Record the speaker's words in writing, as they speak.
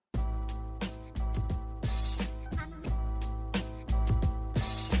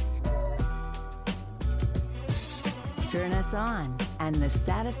Turn us on, and the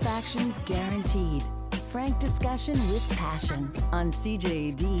satisfaction's guaranteed. Frank discussion with passion on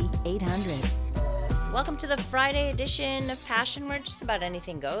CJAD 800. Welcome to the Friday edition of Passion, where just about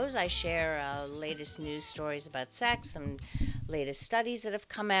anything goes. I share latest news stories about sex, some latest studies that have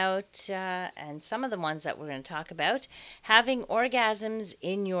come out, and some of the ones that we're going to talk about. Having orgasms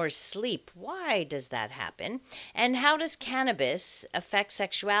in your sleep. Why does that happen? And how does cannabis affect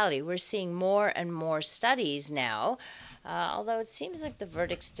sexuality? We're seeing more and more studies now. Although it seems like the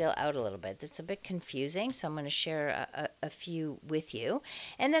verdict's still out a little bit. It's a bit confusing, so I'm going to share a few with you.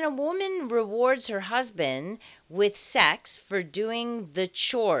 And then a woman rewards her husband with sex for doing the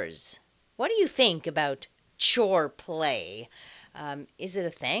chores. What do you think about chore play? Is it a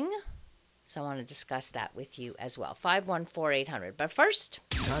thing? So I want to discuss that with you as well. 514-800. But first,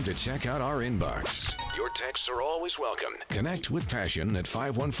 time to check out our inbox. Your texts are always welcome. Connect with Passion at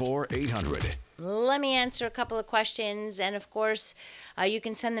 514-800. Let me answer a couple of questions, and of course, you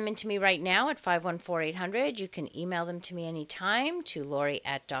can send them in to me right now at 514-800. You can email them to me anytime to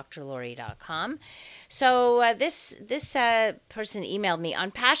Lori@drlori.com. So this person emailed me,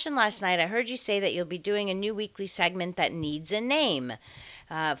 on Passion last night, I heard you say that you'll be doing a new weekly segment that needs a name.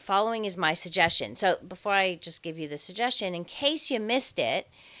 Following is my suggestion. So before I just give you the suggestion, in case you missed it,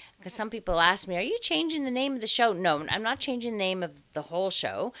 because some people ask me, are you changing the name of the show? No, I'm not changing the name of the whole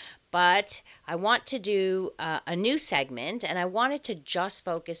show, but I want to do a new segment, and I want it to just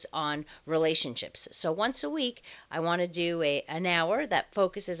focus on relationships. So once a week, I want to do an hour that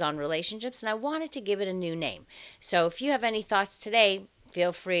focuses on relationships, and I wanted to give it a new name. So if you have any thoughts today,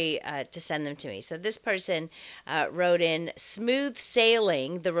 feel free to send them to me. So this person wrote in, Smooth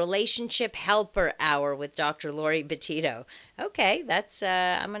Sailing, the Relationship Helper Hour with Dr. Lori Betito. Okay, that's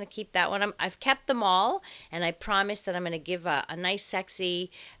I'm going to keep that one. I've kept them all, and I promise that I'm going to give a nice,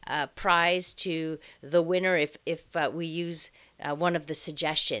 sexy prize to the winner if we use one of the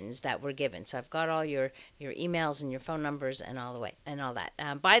suggestions that were given. So I've got all your emails and your phone numbers and all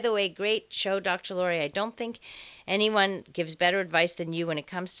that. By the way, great show, Dr. Lori. I don't think anyone gives better advice than you when it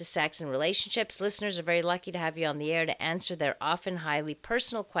comes to sex and relationships. Listeners are very lucky to have you on the air to answer their often highly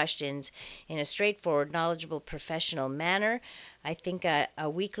personal questions in a straightforward, knowledgeable, professional manner. I think a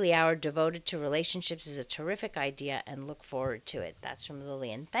weekly hour devoted to relationships is a terrific idea and look forward to it. That's from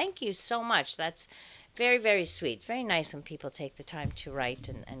Lillian. Thank you so much. That's very, very sweet. Very nice when people take the time to write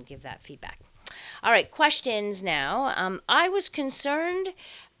and give that feedback. All right, questions now. I was concerned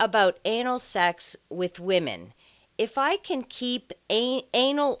about anal sex with women. If I can keep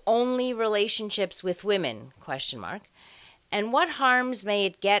anal-only relationships with women, ? And what harms may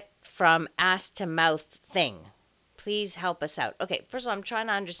it get from ass-to-mouth thing? Please help us out. Okay, first of all, I'm trying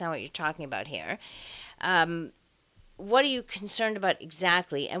to understand what you're talking about here. What are you concerned about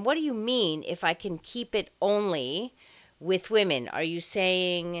exactly? And what do you mean if I can keep it only with women? Are you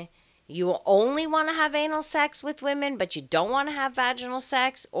saying you only want to have anal sex with women, but you don't want to have vaginal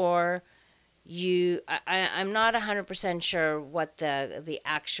sex? Or I'm not 100% sure what the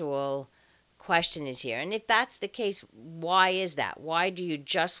actual question is here. And if that's the case, why is that? Why do you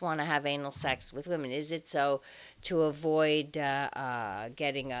just want to have anal sex with women? Is it so to avoid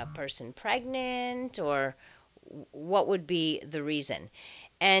getting a person pregnant, or what would be the reason?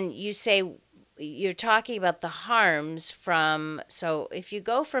 And you say you're talking about the harms from, so if you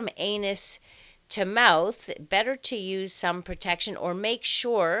go from anus to mouth, better to use some protection or make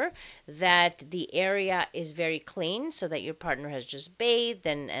sure that the area is very clean so that your partner has just bathed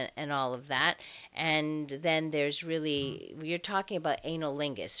and all of that. And then there's really, you're talking about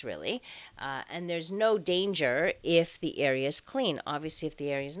analingus really, and there's no danger if the area is clean. Obviously, if the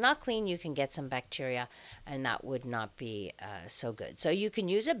area is not clean, you can get some bacteria, and that would not be so good. So you can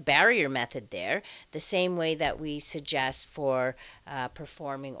use a barrier method there, the same way that we suggest for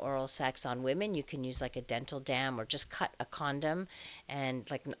performing oral sex on women. You can use like a dental dam, or just cut a condom and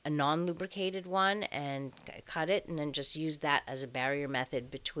like a non-lubricated one and cut it, and then just use that as a barrier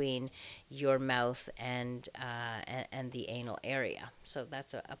method between your mouth and the anal area. So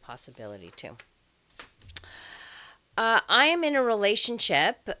that's a possibility too. I am in a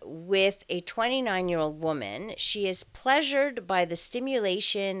relationship with a 29-year-old woman. She is pleasured by the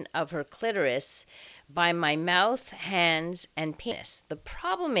stimulation of her clitoris by my mouth, hands, and penis. The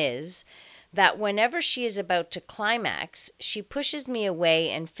problem is that whenever she is about to climax, she pushes me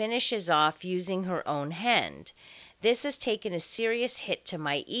away and finishes off using her own hand. This has taken a serious hit to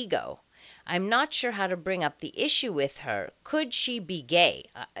my ego. I'm not sure how to bring up the issue with her. Could she be gay?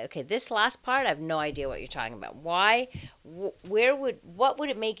 Okay, this last part, I have no idea what you're talking about. Why? What would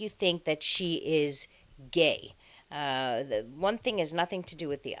it make you think that she is gay? The one thing has nothing to do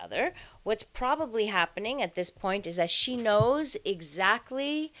with the other. What's probably happening at this point is that she knows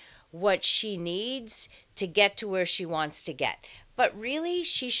exactly what she needs to get to where she wants to get. But really,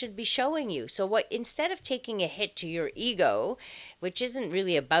 she should be showing you. So what, instead of taking a hit to your ego, which isn't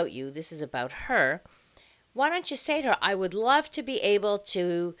really about you, this is about her, why don't you say to her, I would love to be able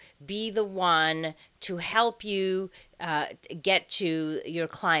to be the one to help you get to your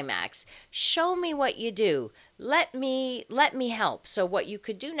climax. Show me what you do. Let me help. So what you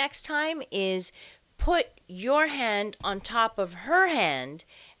could do next time is put your hand on top of her hand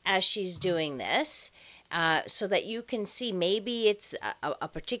as she's doing this, so that you can see maybe it's a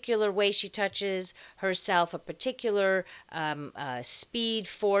particular way she touches herself, a particular speed,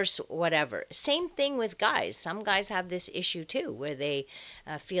 force, whatever. Same thing with guys. Some guys have this issue too, where they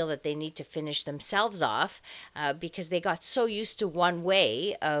feel that they need to finish themselves off because they got so used to one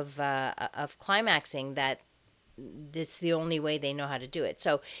way of climaxing that it's the only way they know how to do it.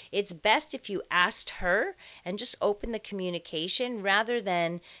 So it's best if you asked her and just open the communication rather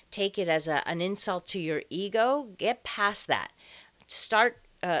than take it as an insult to your ego. Get past that. Start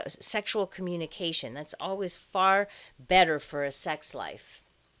sexual communication. That's always far better for a sex life.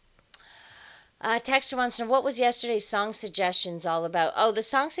 Texter wants to know, what was yesterday's song suggestions all about? Oh, the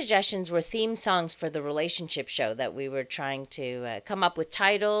song suggestions were theme songs for the relationship show that we were trying to come up with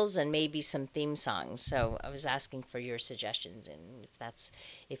titles and maybe some theme songs. So I was asking for your suggestions, and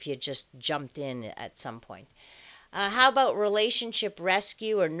if you just jumped in at some point. How about relationship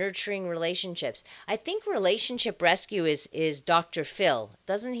rescue or nurturing relationships? I think relationship rescue is Dr. Phil.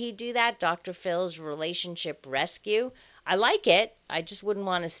 Doesn't he do that? Dr. Phil's relationship rescue. I like it. I just wouldn't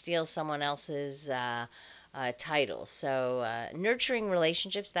want to steal someone else's title. So nurturing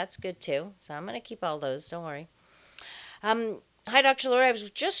relationships, that's good too. So I'm going to keep all those. Don't worry. Hi, Dr. Lori. I was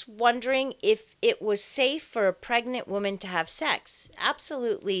just wondering if it was safe for a pregnant woman to have sex.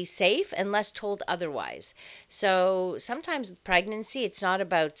 Absolutely safe unless told otherwise. So sometimes pregnancy, it's not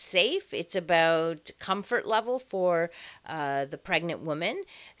about safe, it's about comfort level for the pregnant woman.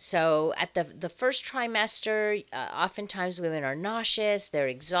 So at the first trimester, oftentimes women are nauseous, they're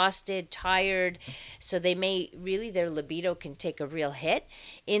exhausted, tired, so their libido can take a real hit.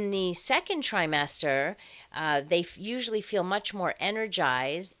 In the second trimester, they usually feel much more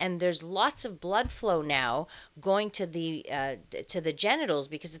energized, and there's lots of blood flow now going to the genitals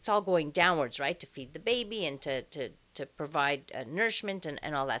because it's all going downwards, right, to feed the baby and to provide nourishment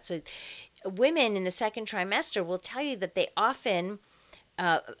and all that. So women in the second trimester will tell you that they often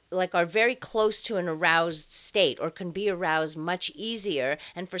are very close to an aroused state or can be aroused much easier.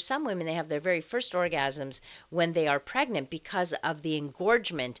 And for some women, they have their very first orgasms when they are pregnant because of the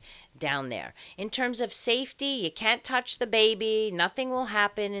engorgement down there. In terms of safety, you can't touch the baby. Nothing will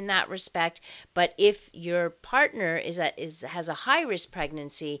happen in that respect. But if your partner has a high-risk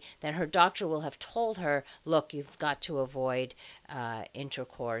pregnancy, then her doctor will have told her, look, you've got to avoid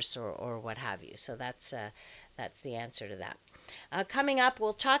intercourse or what have you. So that's the answer to that. Coming up,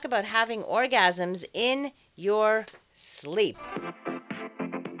 we'll talk about having orgasms in your sleep.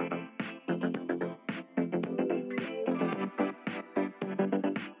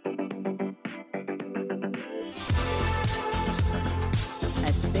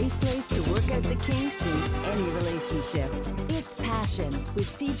 A safe place to work out the kinks in any relationship. It's Passion with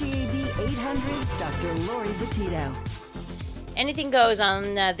CJAD 800's Dr. Lori Betito. Anything goes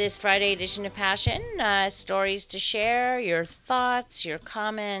on this Friday edition of Passion. Stories to share, your thoughts, your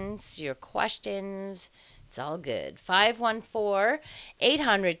comments, your questions. It's all good.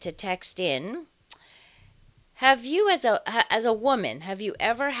 514-800 to text in. Have you, as a woman, have you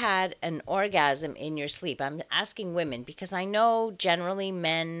ever had an orgasm in your sleep? I'm asking women because I know generally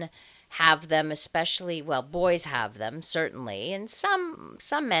men have them, especially, well, boys have them, certainly. And some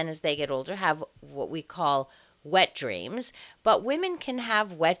men, as they get older, have what we call wet dreams, but women can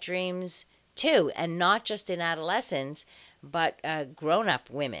have wet dreams too, and not just in adolescence, but grown-up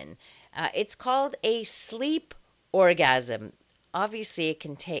women. It's called a sleep orgasm. Obviously, it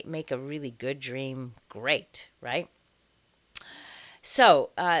can make a really good dream great, right? So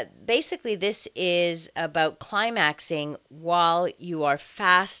basically, this is about climaxing while you are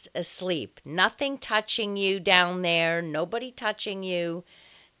fast asleep. Nothing touching you down there, nobody touching you,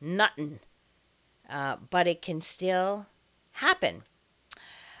 nothing. But it can still happen.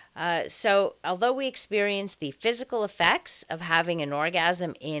 So although we experience the physical effects of having an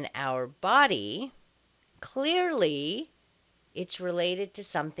orgasm in our body, clearly it's related to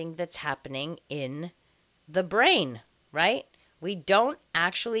something that's happening in the brain, right? We don't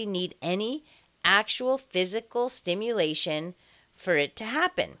actually need any actual physical stimulation for it to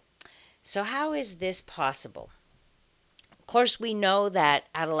happen. So how is this possible? course, we know that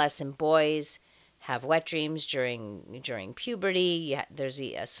adolescent boys have wet dreams during puberty. There's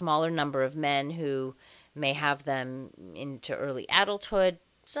a smaller number of men who may have them into early adulthood.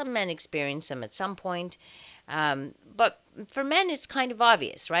 Some men experience them at some point. But for men, it's kind of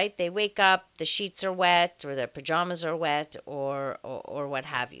obvious, right? They wake up, the sheets are wet, or their pajamas are wet, or what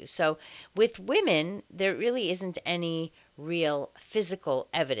have you. So with women, there really isn't any real physical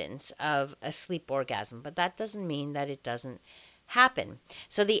evidence of a sleep orgasm, but that doesn't mean that it doesn't happen.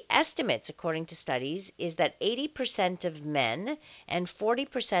 So the estimates, according to studies, is that 80% of men and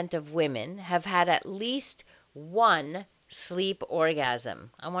 40% of women have had at least one sleep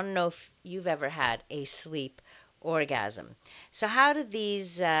orgasm. I want to know if you've ever had a sleep orgasm. So how does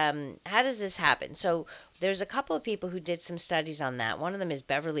this happen? So there's a couple of people who did some studies on that. One of them is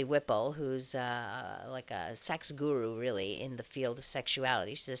Beverly Whipple, who's like a sex guru, really, in the field of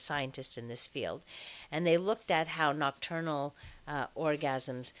sexuality. She's a scientist in this field. And they looked at how nocturnal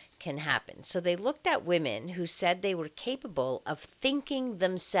orgasms can happen. So they looked at women who said they were capable of thinking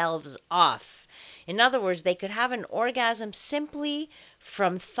themselves off. In other words, they could have an orgasm simply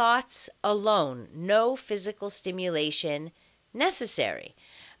from thoughts alone, no physical stimulation necessary.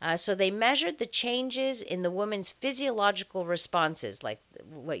 So they measured the changes in the woman's physiological responses, like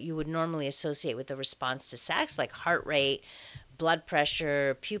what you would normally associate with the response to sex, like heart rate, blood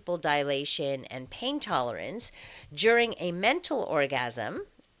pressure, pupil dilation, and pain tolerance during a mental orgasm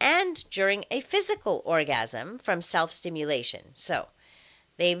and during a physical orgasm from self-stimulation. So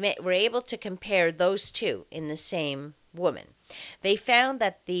they were able to compare those two in the same woman. They found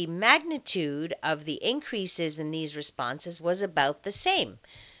that the magnitude of the increases in these responses was about the same,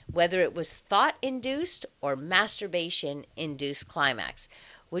 whether it was thought-induced or masturbation-induced climax.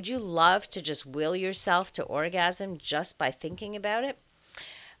 Would you love to just will yourself to orgasm just by thinking about it?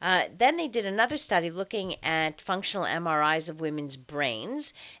 Then they did another study looking at functional MRIs of women's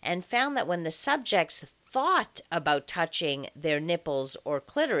brains and found that when the subjects thought about touching their nipples or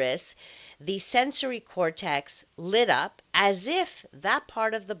clitoris, the sensory cortex lit up as if that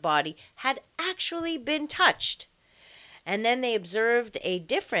part of the body had actually been touched. And then they observed a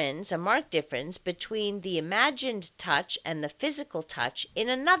marked difference between the imagined touch and the physical touch in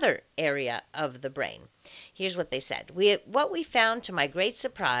another area of the brain. Here's what they said. What we found, to my great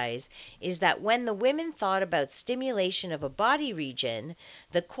surprise, is that when the women thought about stimulation of a body region,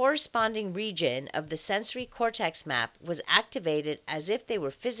 the corresponding region of the sensory cortex map was activated as if they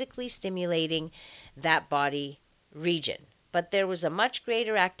were physically stimulating that body region. But there was a much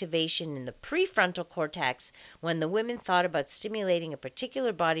greater activation in the prefrontal cortex when the women thought about stimulating a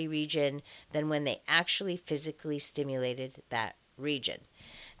particular body region than when they actually physically stimulated that region.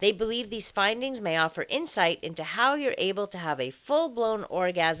 They believe these findings may offer insight into how you're able to have a full-blown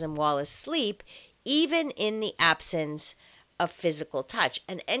orgasm while asleep, even in the absence of physical touch.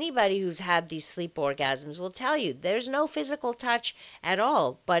 And anybody who's had these sleep orgasms will tell you there's no physical touch at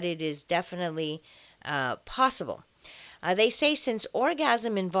all, but it is definitely possible. They say since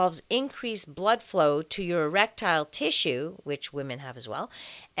orgasm involves increased blood flow to your erectile tissue, which women have as well,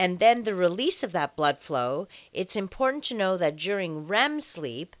 and then the release of that blood flow, it's important to know that during REM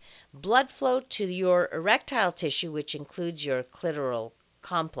sleep, blood flow to your erectile tissue, which includes your clitoral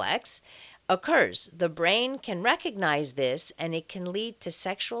complex, occurs. The brain can recognize this, and it can lead to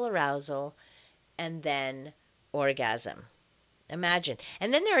sexual arousal and then orgasm. Imagine.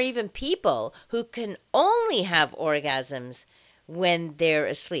 And then there are even people who can only have orgasms when they're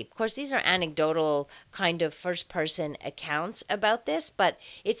asleep. Of course, these are anecdotal kind of first-person accounts about this, but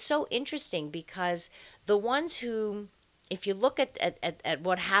it's so interesting because the ones who, if you look at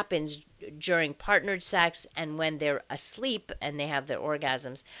what happens during partnered sex and when they're asleep and they have their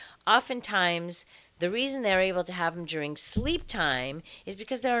orgasms, oftentimes the reason they're able to have them during sleep time is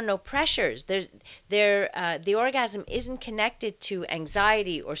because there are no pressures. The orgasm isn't connected to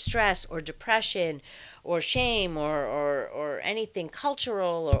anxiety or stress or depression or shame or anything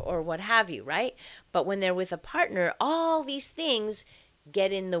cultural or what have you, right? But when they're with a partner, all these things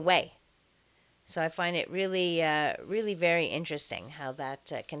get in the way. So I find it really, really very interesting how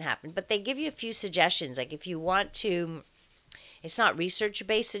that can happen. But they give you a few suggestions, like if you want to. It's not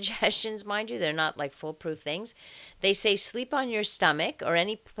research-based suggestions, mind you. They're not like foolproof things. They say sleep on your stomach or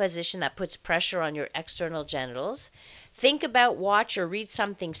any position that puts pressure on your external genitals. Think about, watch, or read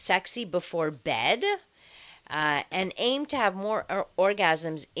something sexy before bed. And aim to have more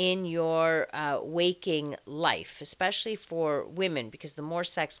orgasms in your waking life, especially for women, because the more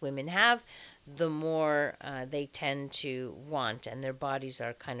sex women have, the more they tend to want, and their bodies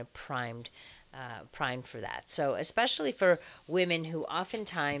are kind of primed primed for that. So especially for women who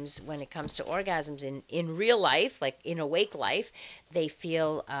oftentimes, when it comes to orgasms in real life, like in awake life, they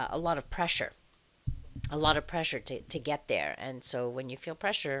feel a lot of pressure to get there. And so when you feel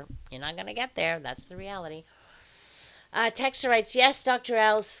pressure, you're not going to get there. That's the reality. Texter writes, yes, Dr.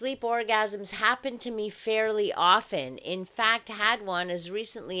 L, sleep orgasms happen to me fairly often. In fact, had one as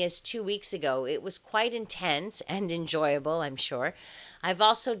recently as 2 weeks ago. It was quite intense and enjoyable, I'm sure. I've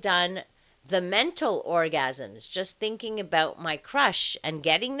also done the mental orgasms, just thinking about my crush and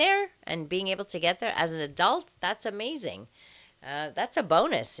getting there and being able to get there as an adult. That's amazing. That's a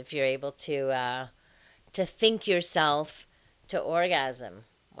bonus if you're able to think yourself to orgasm.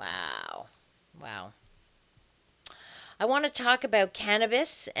 Wow. Wow. I want to talk about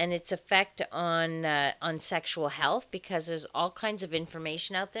cannabis and its effect on sexual health, because there's all kinds of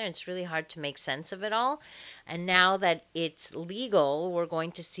information out there and it's really hard to make sense of it all. And now that it's legal, we're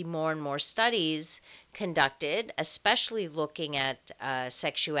going to see more and more studies conducted, especially looking at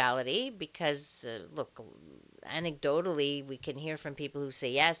sexuality, because look, anecdotally, we can hear from people who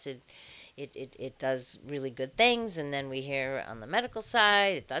say yes, it does really good things, and then we hear on the medical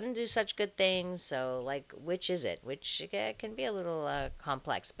side it doesn't do such good things. So, like, which is it? Which can be a little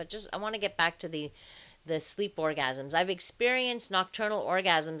complex. But just I want to get back to the sleep orgasms. I've experienced nocturnal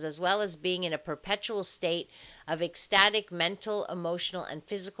orgasms as well as being in a perpetual state of ecstatic mental, emotional, and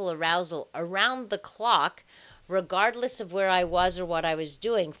physical arousal around the clock, regardless of where I was or what I was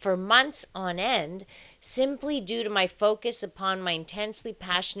doing, for months on end, simply due to my focus upon my intensely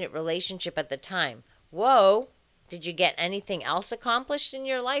passionate relationship at the time. Whoa, did you get anything else accomplished in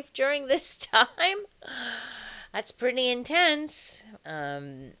your life during this time? That's pretty intense.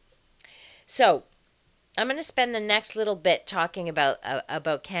 So I'm going to spend the next little bit talking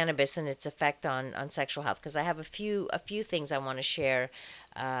about cannabis and its effect on sexual health, because I have a few things I want to share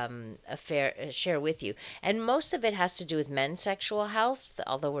with you. And most of it has to do with men's sexual health,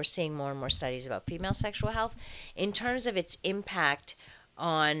 although we're seeing more and more studies about female sexual health, in terms of its impact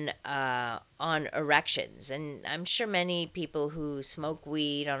on erections. And I'm sure many people who smoke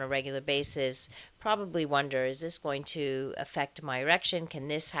weed on a regular basis probably wonder, is this going to affect my erection? Can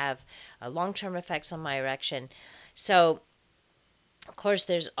this have long-term effects on my erection? So, of course,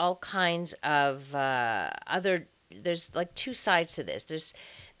 there's all kinds of there's like two sides to this. There's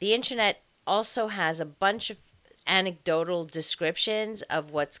the internet also has a bunch of anecdotal descriptions of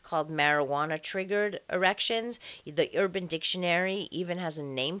what's called marijuana triggered erections. The Urban Dictionary even has a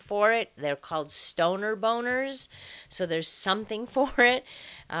name for it. They're called stoner boners. So there's something for it.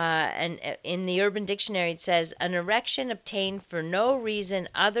 And in the Urban Dictionary it says an erection obtained for no reason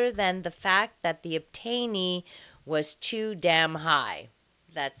other than the fact that the obtainee was too damn high.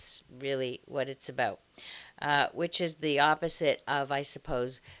 That's really what it's about. Which is the opposite of, I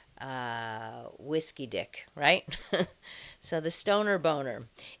suppose, whiskey dick, right? So the stoner boner.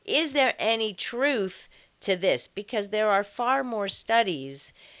 Is there any truth to this? Because there are far more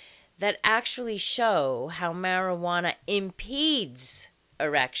studies that actually show how marijuana impedes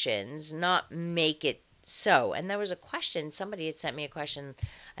erections, not make it so. And there was a question, somebody had sent me a question,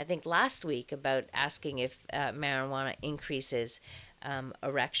 I think last week, about asking if marijuana increases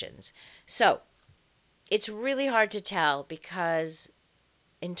erections. So it's really hard to tell, because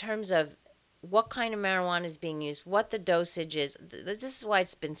in terms of what kind of marijuana is being used, what the dosage is, this is why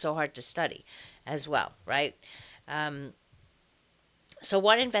it's been so hard to study as well, right? So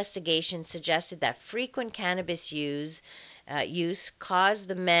one investigation suggested that frequent cannabis use caused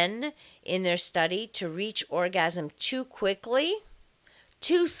the men in their study to reach orgasm too quickly,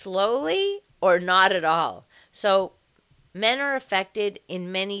 too slowly, or not at all. So men are affected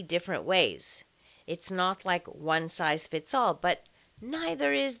in many different ways. It's not like one size fits all, but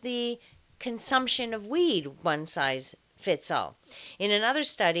neither is the consumption of weed one size fits all. In another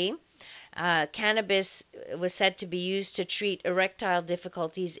study, cannabis was said to be used to treat erectile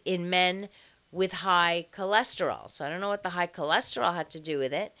difficulties in men with high cholesterol. So I don't know what the high cholesterol had to do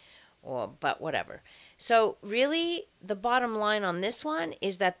with it, but whatever. So really, the bottom line on this one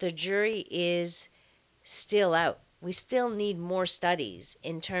is that the jury is still out. We still need more studies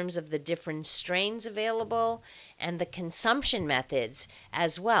in terms of the different strains available, and the consumption methods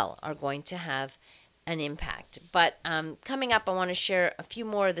as well are going to have an impact. But coming up, I want to share a few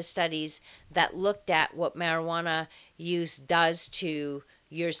more of the studies that looked at what marijuana use does to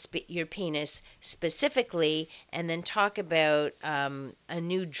your penis specifically, and then talk about a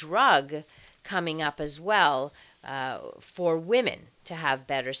new drug coming up as well for women to have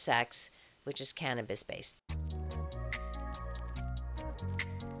better sex, which is cannabis-based.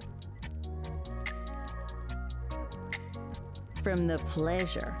 From the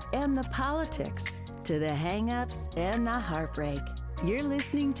pleasure and the politics to the hang-ups and the heartbreak, you're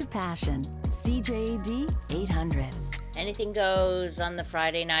listening to Passion, CJAD 800. Anything goes on the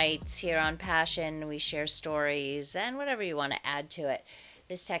Friday nights here on Passion. We share stories and whatever you want to add to it.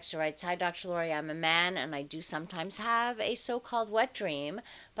 This texter writes, "Hi, Dr. Lori. I'm a man and I do sometimes have a so-called wet dream,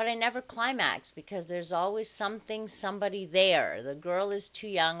 but I never climax because there's always somebody there. The girl is too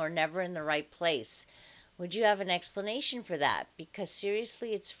young or never in the right place. Would you have an explanation for that? Because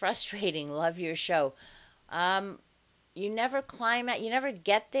seriously, it's frustrating. Love your show." You never climax, you never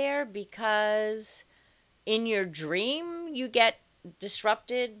get there because in your dream you get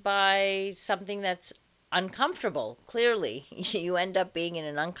disrupted by something that's uncomfortable. Clearly, you end up being in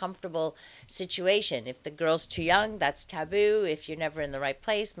an uncomfortable situation. If the girl's too young, that's taboo. If you're never in the right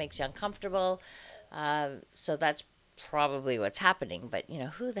place, makes you uncomfortable. So that's probably what's happening. But,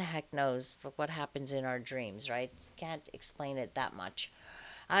 who the heck knows what happens in our dreams, right? Can't explain it that much.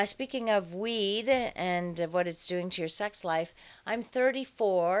 Speaking of weed and what it's doing to your sex life, I'm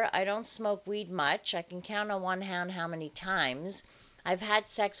 34. I don't smoke weed much. I can count on one hand how many times. I've had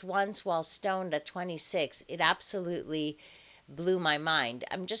sex once while stoned at 26. It absolutely blew my mind.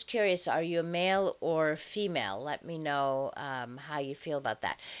 I'm just curious, are you a male or female? Let me know how you feel about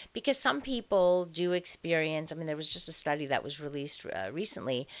that. Because some people do experience, there was just a study that was released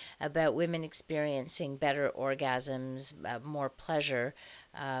recently about women experiencing better orgasms, more pleasure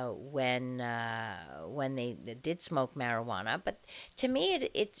when they did smoke marijuana. But to me,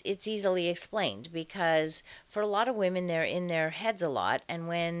 it's easily explained because for a lot of women, they're in their heads a lot, and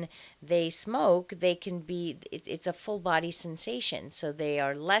when they smoke, they can be it's a full body sensation. So they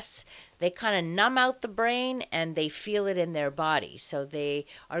kind of numb out the brain and they feel it in their body. So they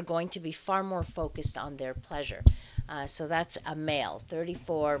are going to be far more focused on their pleasure. So that's a male,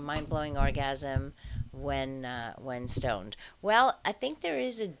 34, mind-blowing orgasm when stoned. Well, I think there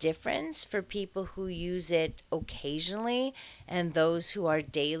is a difference for people who use it occasionally and those who are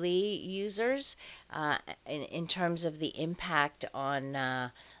daily users in terms of the impact on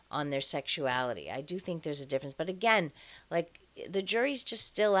their sexuality. I do think there's a difference. But again, like the jury's just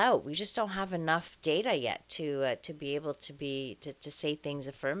still out. We just don't have enough data yet to be able to say things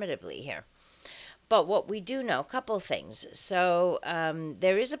affirmatively here. But what we do know, a couple of things. So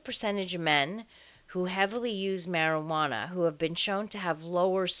there is a percentage of men who heavily use marijuana who have been shown to have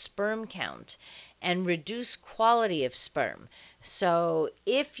lower sperm count and reduced quality of sperm. So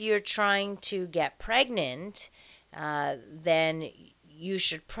if you're trying to get pregnant, then you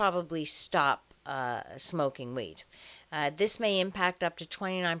should probably stop smoking weed. This may impact up to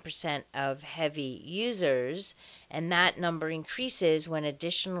 29% of heavy users, and that number increases when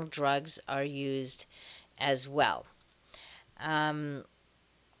additional drugs are used as well.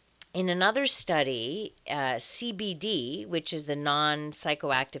 In another study, CBD, which is the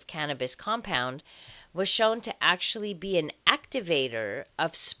non-psychoactive cannabis compound, was shown to actually be an activator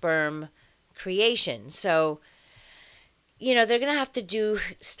of sperm creation. So, they're going to have to do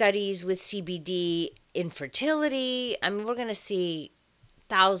studies with CBD infertility. We're going to see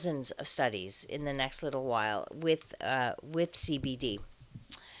thousands of studies in the next little while with CBD.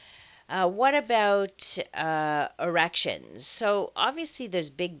 What about erections? So obviously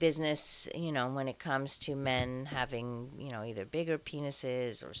there's big business, when it comes to men having, either bigger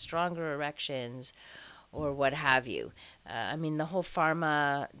penises or stronger erections or what have you. The whole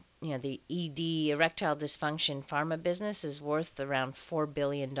pharma, the ED, erectile dysfunction pharma business is worth around $4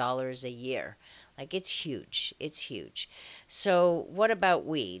 billion a year. Like, it's huge. It's huge. So what about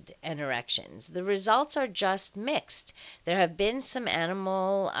weed and erections? The results are just mixed. There have been some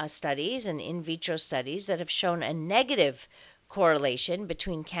animal studies and in vitro studies that have shown a negative correlation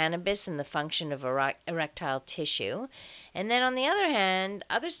between cannabis and the function of erectile tissue. And then on the other hand,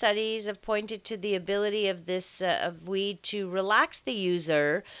 other studies have pointed to the ability of of weed to relax the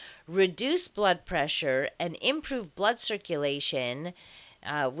user, reduce blood pressure, and improve blood circulation,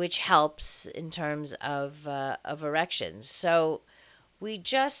 which helps in terms of erections. So we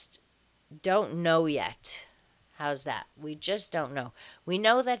just don't know yet. How's that? We just don't know. We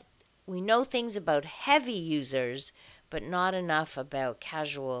know things about heavy users, but not enough about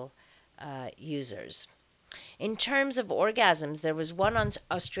casual users. In terms of orgasms, there was one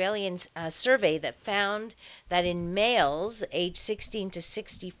Australian survey that found that in males aged 16 to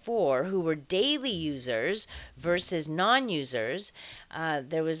 64 who were daily users versus non-users,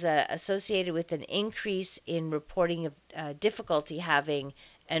 there was associated with an increase in reporting of difficulty having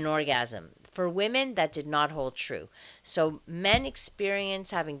an orgasm. For women, that did not hold true. So men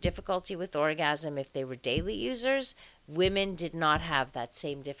experience having difficulty with orgasm if they were daily users. Women did not have that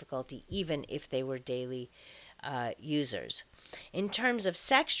same difficulty even if they were daily users. in terms of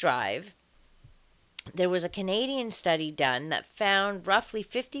sex drive, there was a Canadian study done that found roughly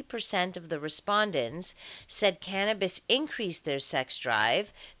 50% of the respondents said cannabis increased their sex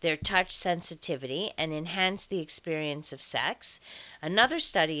drive, their touch sensitivity, and enhanced the experience of sex. Another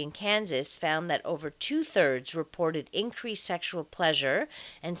study in Kansas found that over two-thirds reported increased sexual pleasure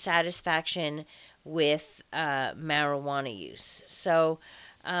and satisfaction with marijuana use. So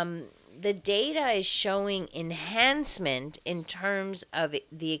the data is showing enhancement in terms of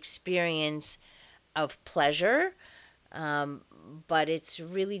the experience of pleasure, but it's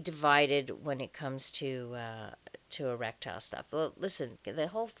really divided when it comes to erectile stuff. Well, listen, the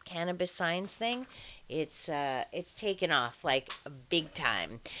whole cannabis science thing, it's taken off like big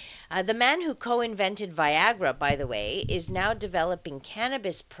time. The man who co-invented Viagra, by the way, is now developing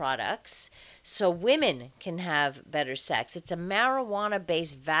cannabis products so women can have better sex. It's a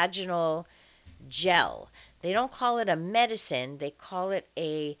marijuana-based vaginal gel. They don't call it a medicine, they call it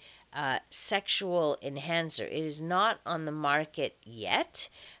a sexual enhancer. It is not on the market yet,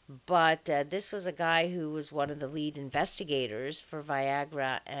 but this was a guy who was one of the lead investigators for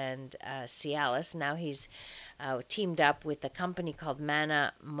Viagra and Cialis. Now he's teamed up with a company called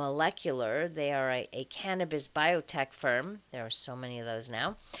Mana Molecular. They are a cannabis biotech firm. There are so many of those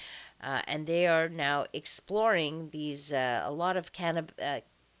now. And they are now exploring these a lot of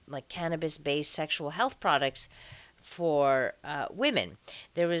cannabis-based sexual health products for women.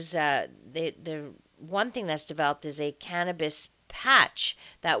 There was one thing that's developed is a cannabis patch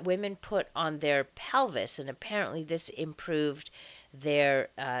that women put on their pelvis, and apparently this improved their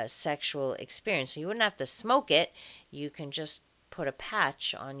sexual experience. So you wouldn't have to smoke it. You can just put a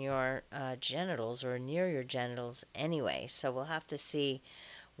patch on your genitals or near your genitals anyway. So we'll have to see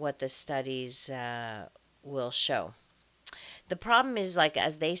what the studies will show. The problem is, like,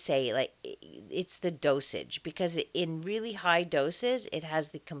 as they say, like, it's the dosage, because in really high doses, it has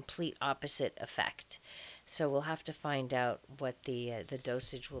the complete opposite effect. So we'll have to find out what the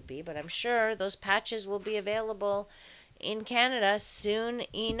dosage will be, but I'm sure those patches will be available in Canada soon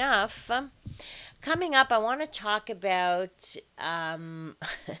enough. Coming up, I want to talk about,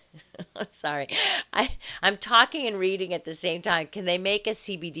 sorry, I'm talking and reading at the same time. Can they make a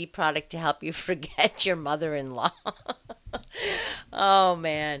CBD product to help you forget your mother-in-law? Oh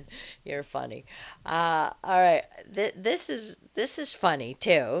man, you're funny. All right, this is funny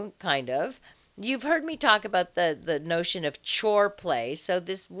too, kind of. You've heard me talk about the notion of chore play. So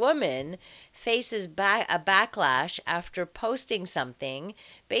this woman faces a backlash after posting something.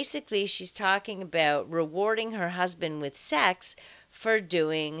 Basically, she's talking about rewarding her husband with sex for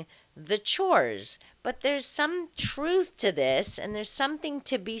doing the chores. But there's some truth to this, and there's something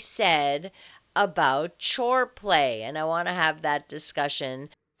to be said about chore play, and I want to have that discussion.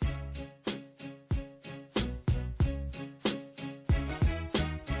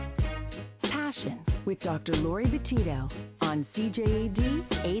 Passion with Dr. Lori Betito on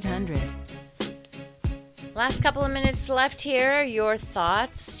CJAD 800. Last couple of minutes left here. Your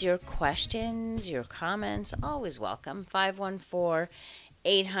thoughts, your questions, your comments, always welcome.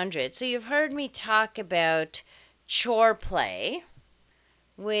 514-800. So you've heard me talk about chore play,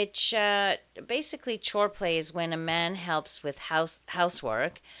 which basically chore play is when a man helps with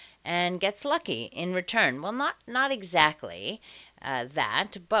housework and gets lucky in return. Well, not exactly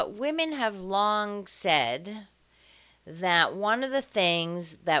that, but women have long said that one of the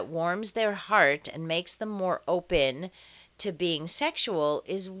things that warms their heart and makes them more open to being sexual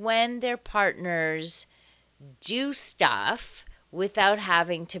is when their partners do stuff without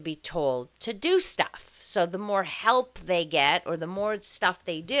having to be told to do stuff. So the more help they get, or the more stuff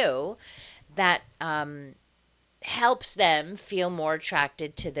they do, that helps them feel more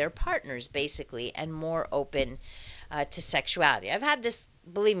attracted to their partners, basically, and more open to sexuality. I've had this,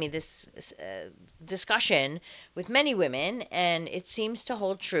 believe me, this discussion with many women, and it seems to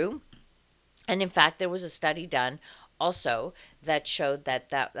hold true. And in fact, there was a study done also that showed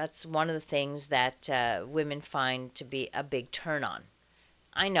that's one of the things that women find to be a big turn on.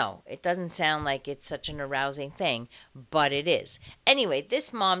 I know, it doesn't sound like it's such an arousing thing, but it is. Anyway,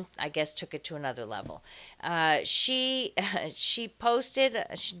 this mom, I guess, took it to another level. She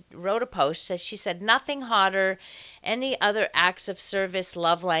wrote a post, she said, nothing hotter, any other acts of service,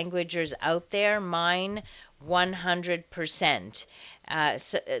 love languages out there, mine 100%.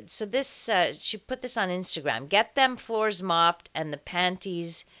 So this, she put this on Instagram. Get them floors mopped and the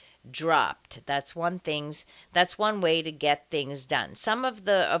panties dropped. That's one way to get things done. Some of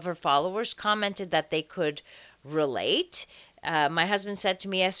her followers commented that they could relate. My husband said to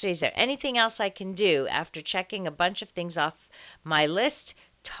me yesterday, is there anything else I can do? After checking a bunch of things off my list,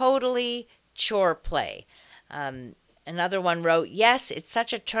 totally chore play. Another one wrote, yes, it's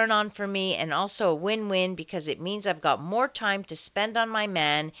such a turn on for me and also a win-win because it means I've got more time to spend on my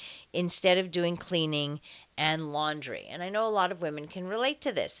man instead of doing cleaning and laundry. And I know a lot of women can relate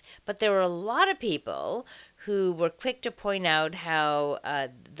to this, but there were a lot of people who were quick to point out how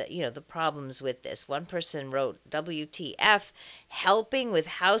the problems with this. One person wrote, WTF, helping with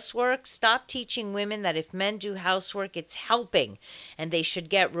housework. Stop teaching women that if men do housework, it's helping and they should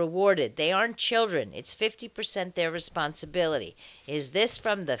get rewarded. They aren't children. It's 50% their responsibility. Is this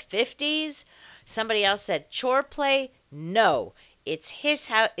from the 50s? Somebody else said, chore play? No. It's his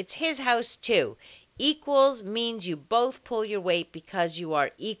house. It's his house too. Equals means you both pull your weight because you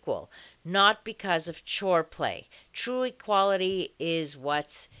are equal, not because of chore play. True equality is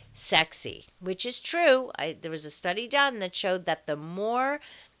what's sexy, which is true. There was a study done that showed that the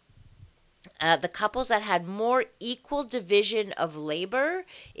couples that had more equal division of labor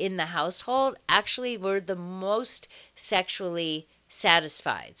in the household actually were the most sexually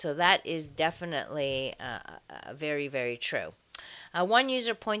satisfied. So that is definitely very, very true. One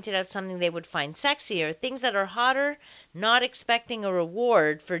user pointed out something they would find sexier, things that are hotter, not expecting a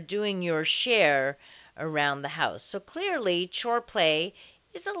reward for doing your share around the house. So clearly, chore play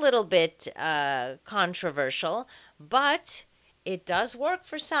is a little bit controversial, but it does work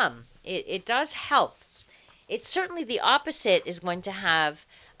for some. It does help. It's certainly the opposite is going to have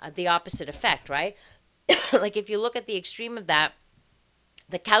the opposite effect, right? Like if you look at the extreme of that,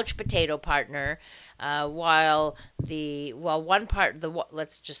 the couch potato partner, while one part,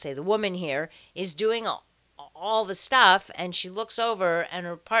 let's just say the woman here is doing all the stuff, and she looks over and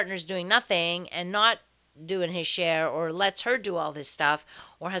her partner's doing nothing and not doing his share, or lets her do all this stuff,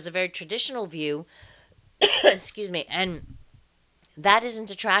 or has a very traditional view, excuse me, and that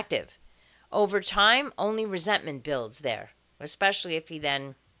isn't attractive. Over time, only resentment builds there, especially if he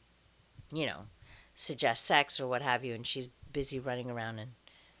then, suggests sex or what have you, and she's busy running around and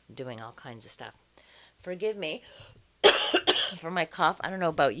doing all kinds of stuff. Forgive me for my cough. I don't know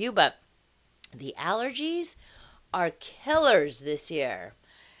about you, but the allergies are killers this year,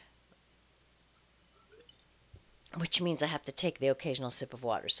 which means I have to take the occasional sip of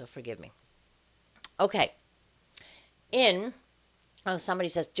water, so forgive me. Okay. Somebody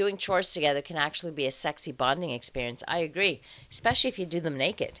says doing chores together can actually be a sexy bonding experience. I agree, especially if you do them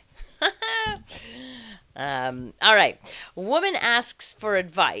naked. All right. Woman asks for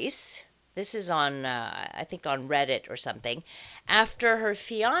advice. This is on, I think, on Reddit or something. After her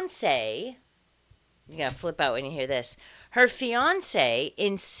fiance, you gotta flip out when you hear this. Her fiance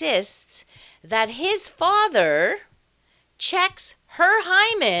insists that his father checks her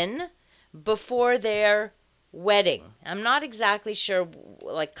hymen before their wedding. I'm not exactly sure,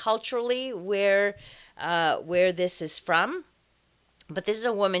 like culturally, where this is from. But this is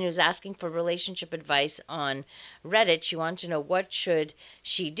a woman who's asking for relationship advice on Reddit. She wants to know what should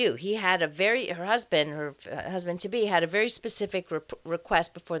she do. Her husband to be had a very specific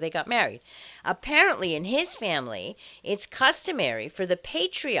request before they got married. Apparently, in his family, it's customary for the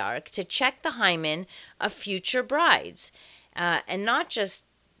patriarch to check the hymen of future brides, and not just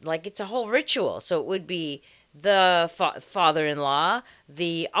like it's a whole ritual. So it would be the father-in-law,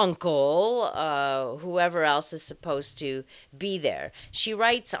 the uncle, whoever else is supposed to be there. She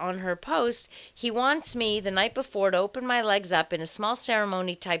writes on her post, he wants me the night before to open my legs up in a small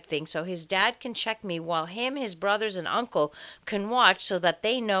ceremony type thing so his dad can check me while him, his brothers, and uncle can watch so that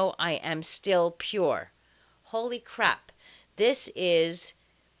they know I am still pure. Holy crap. This is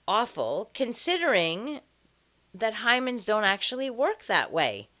awful considering that hymens don't actually work that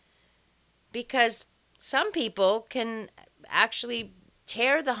way. Because some people can actually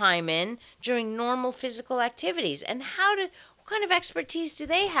tear the hymen during normal physical activities. And what kind of expertise do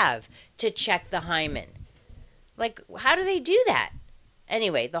they have to check the hymen? Like, how do they do that?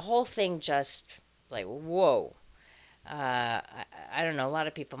 Anyway, the whole thing just, like, whoa. I don't know. A lot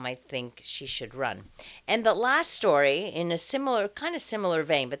of people might think she should run. And the last story, in a similar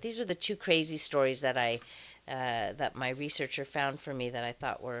vein, but these were the two crazy stories that that my researcher found for me that I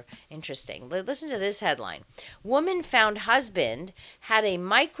thought were interesting. Listen to this headline. Woman found husband had a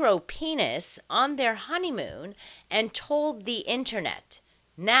micro penis on their honeymoon and told the internet.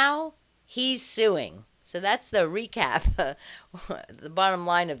 Now he's suing. So that's the recap, the bottom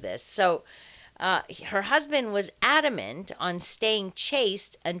line of this. So her husband was adamant on staying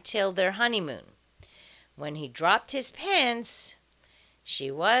chaste until their honeymoon. When he dropped his pants,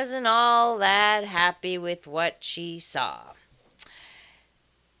 she wasn't all that happy with what she saw.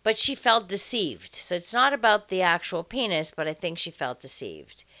 But she felt deceived. So it's not about the actual penis, but I think she felt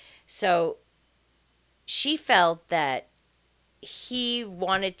deceived. So she felt that he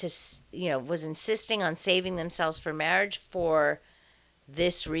wanted to, was insisting on saving themselves for marriage for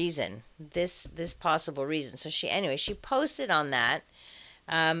this reason, this possible reason. So she posted on that.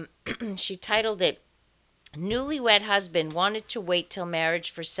 She titled it, "Newlywed husband wanted to wait till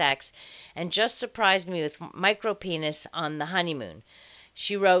marriage for sex and just surprised me with micropenis on the honeymoon."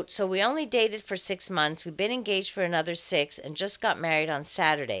 She wrote, "So we only dated for 6 months. We've been engaged for another 6 and just got married on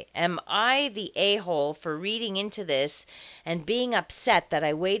Saturday. Am I the a-hole for reading into this and being upset that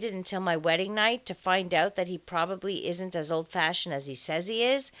I waited until my wedding night to find out that he probably isn't as old-fashioned as he says he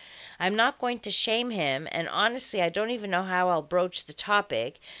is? I'm not going to shame him, and honestly, I don't even know how I'll broach the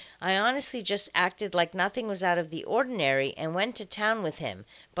topic. I honestly just acted like nothing was out of the ordinary and went to town with him,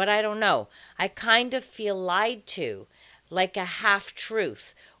 but I don't know. I kind of feel lied to, like a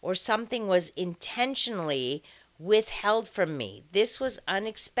half-truth, or something was intentionally withheld from me. This was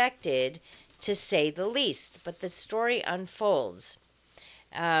unexpected, to say the least." But the story unfolds.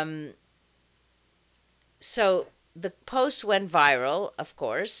 So the post went viral, of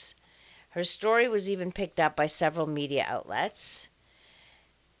course. Her story was even picked up by several media outlets,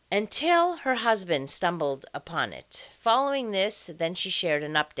 until her husband stumbled upon it. Following this, then she shared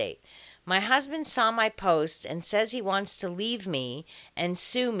an update. "My husband saw my post and says he wants to leave me and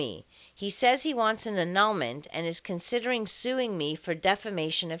sue me. He says he wants an annulment and is considering suing me for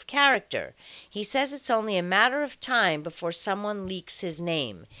defamation of character. He says it's only a matter of time before someone leaks his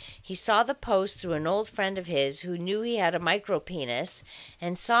name. He saw the post through an old friend of his who knew he had a micropenis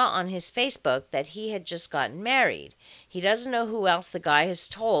and saw on his Facebook that he had just gotten married. He doesn't know who else the guy has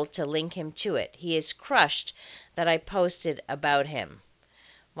told to link him to it. He is crushed that I posted about him."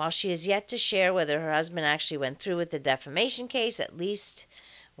 While she has yet to share whether her husband actually went through with the defamation case, at least,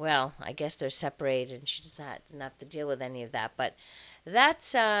 well, I guess they're separated and she just didn't have to deal with any of that. But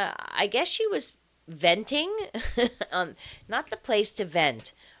that's, I guess she was venting, not the place to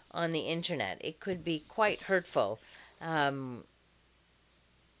vent on the internet. It could be quite hurtful. But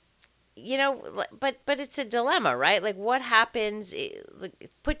it's a dilemma, right? Like, what happens?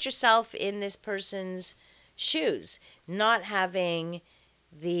 Put yourself in this person's shoes, not having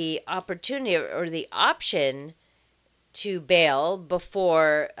the opportunity or the option to bail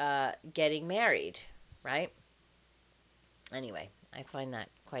before getting married, right? Anyway, I find that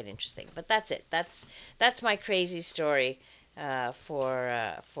quite interesting. But that's it. That's my crazy story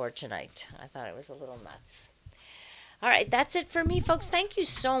for tonight. I thought it was a little nuts. All right, that's it for me, folks. Thank you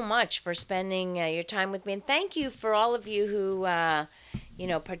so much for spending your time with me, and thank you for all of you who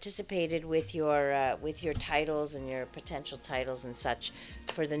participated with your titles and your potential titles and such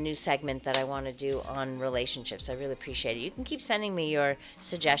for the new segment that I want to do on relationships. I really appreciate it. You can keep sending me your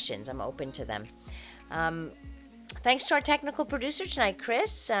suggestions. I'm open to them. Thanks to our technical producer tonight,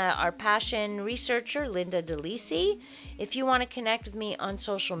 Chris, our passion researcher, Linda DeLisi. If you want to connect with me on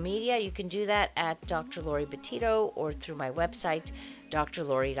social media, you can do that at Dr. Lori Betito or through my website,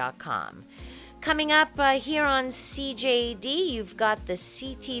 drlori.com. Coming up here on CJD, you've got the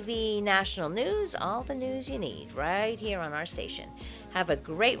CTV National News, all the news you need right here on our station. Have a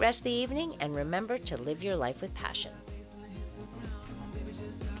great rest of the evening, and remember to live your life with passion.